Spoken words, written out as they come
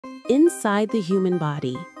Inside the human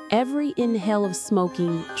body, every inhale of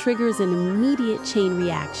smoking triggers an immediate chain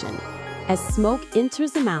reaction. As smoke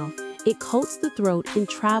enters the mouth, it coats the throat and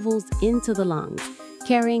travels into the lungs,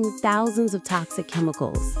 carrying thousands of toxic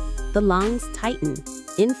chemicals. The lungs tighten,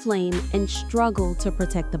 inflame, and struggle to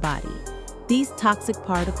protect the body. These toxic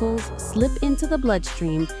particles slip into the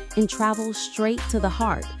bloodstream and travel straight to the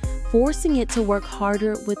heart, forcing it to work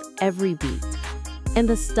harder with every beat. In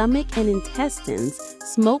the stomach and intestines,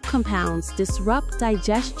 smoke compounds disrupt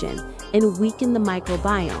digestion and weaken the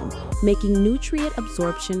microbiome, making nutrient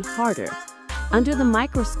absorption harder. Under the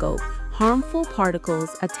microscope, harmful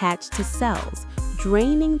particles attach to cells,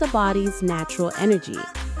 draining the body's natural energy.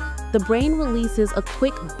 The brain releases a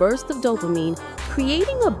quick burst of dopamine,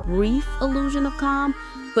 creating a brief illusion of calm,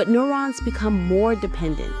 but neurons become more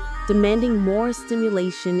dependent, demanding more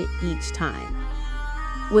stimulation each time.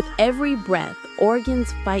 With every breath,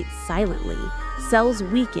 organs fight silently, cells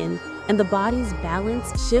weaken, and the body's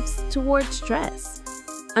balance shifts toward stress.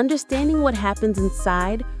 Understanding what happens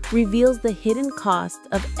inside reveals the hidden cost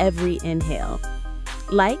of every inhale.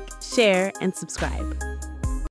 Like, share, and subscribe.